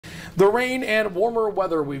The rain and warmer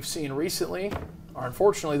weather we've seen recently are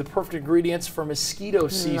unfortunately the perfect ingredients for mosquito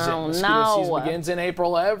season. Mosquito season begins in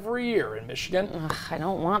April every year in Michigan. Ugh, I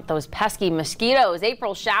don't want those pesky mosquitoes.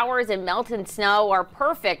 April showers and melting snow are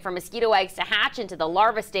perfect for mosquito eggs to hatch into the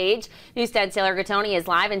larva stage. News 10's Taylor Gattoni is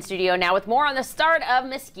live in studio now with more on the start of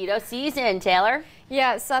mosquito season. Taylor?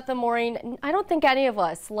 Yeah, Seth and Maureen, I don't think any of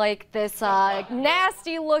us like this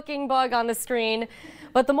nasty looking bug on the screen.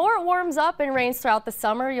 But the more it warms up and rains throughout the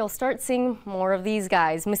summer, you'll start seeing more of these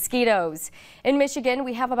guys, mosquitoes. In Michigan,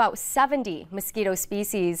 we have about 70 mosquito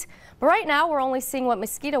species. But right now, we're only seeing what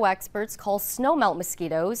mosquito experts call snowmelt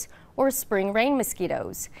mosquitoes or spring rain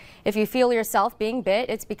mosquitoes. If you feel yourself being bit,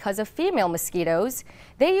 it's because of female mosquitoes.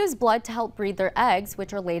 They use blood to help breed their eggs,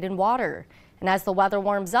 which are laid in water. And as the weather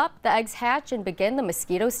warms up, the eggs hatch and begin the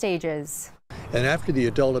mosquito stages. And after the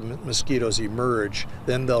adult mosquitoes emerge,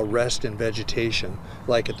 then they'll rest in vegetation,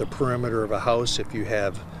 like at the perimeter of a house. If you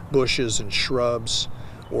have bushes and shrubs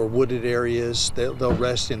or wooded areas, they'll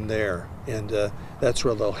rest in there. And that's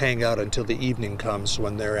where they'll hang out until the evening comes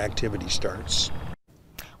when their activity starts.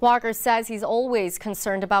 Walker says he's always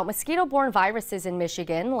concerned about mosquito-borne viruses in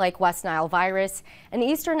Michigan, like West Nile virus and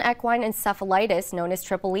Eastern equine encephalitis, known as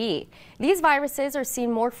EEE. These viruses are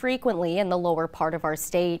seen more frequently in the lower part of our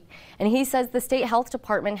state. And he says the state health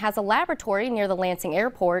department has a laboratory near the Lansing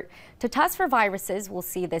airport to test for viruses we'll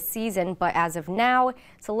see this season. But as of now,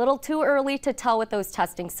 it's a little too early to tell with those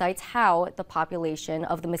testing sites how the population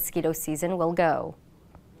of the mosquito season will go.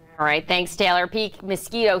 All right, thanks, Taylor. Peak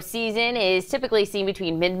mosquito season is typically seen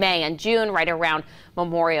between mid-May and June, right around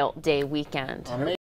Memorial Day weekend.